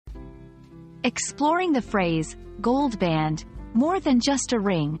exploring the phrase, gold band, more than just a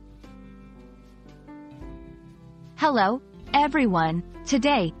ring. Hello, everyone.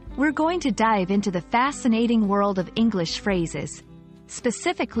 Today, we're going to dive into the fascinating world of English phrases,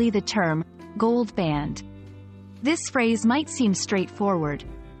 specifically the term, gold band. This phrase might seem straightforward,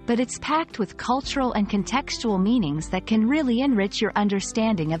 but it's packed with cultural and contextual meanings that can really enrich your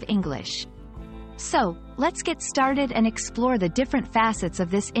understanding of English. So, let's get started and explore the different facets of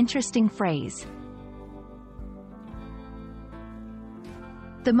this interesting phrase.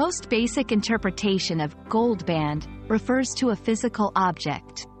 The most basic interpretation of gold band refers to a physical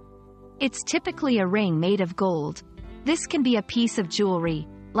object. It's typically a ring made of gold. This can be a piece of jewelry,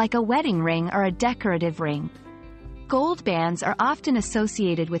 like a wedding ring or a decorative ring. Gold bands are often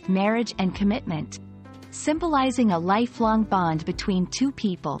associated with marriage and commitment, symbolizing a lifelong bond between two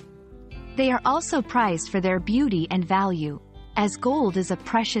people. They are also prized for their beauty and value, as gold is a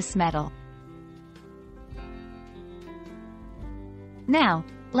precious metal. Now,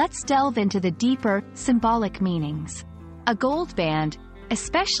 let's delve into the deeper, symbolic meanings. A gold band,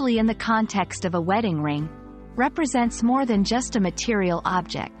 especially in the context of a wedding ring, represents more than just a material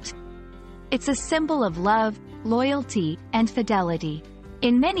object. It's a symbol of love, loyalty, and fidelity.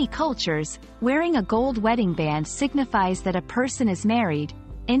 In many cultures, wearing a gold wedding band signifies that a person is married,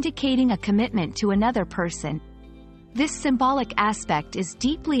 indicating a commitment to another person. This symbolic aspect is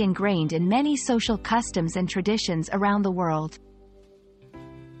deeply ingrained in many social customs and traditions around the world.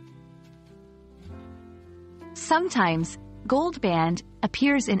 Sometimes, gold band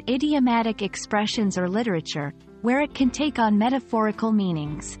appears in idiomatic expressions or literature, where it can take on metaphorical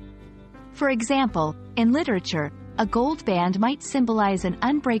meanings. For example, in literature, a gold band might symbolize an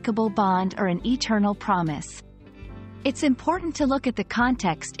unbreakable bond or an eternal promise. It's important to look at the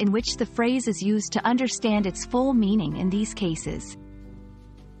context in which the phrase is used to understand its full meaning in these cases.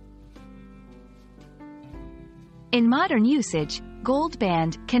 In modern usage, gold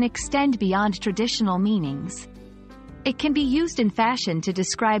band can extend beyond traditional meanings. It can be used in fashion to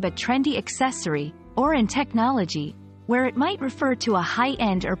describe a trendy accessory, or in technology, where it might refer to a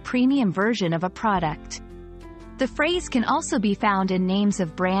high-end or premium version of a product. The phrase can also be found in names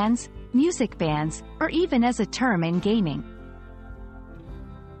of brands, music bands, or even as a term in gaming.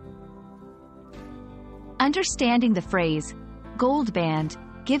 Understanding the phrase, gold band,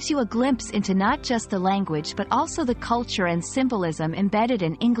 gives you a glimpse into not just the language but also the culture and symbolism embedded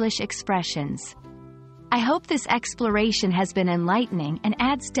in English expressions. I hope this exploration has been enlightening and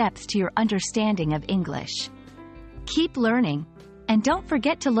adds depth to your understanding of English. Keep learning, and don't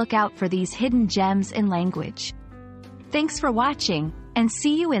forget to look out for these hidden gems in language. Thanks for watching, and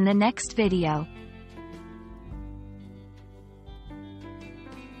see you in the next video.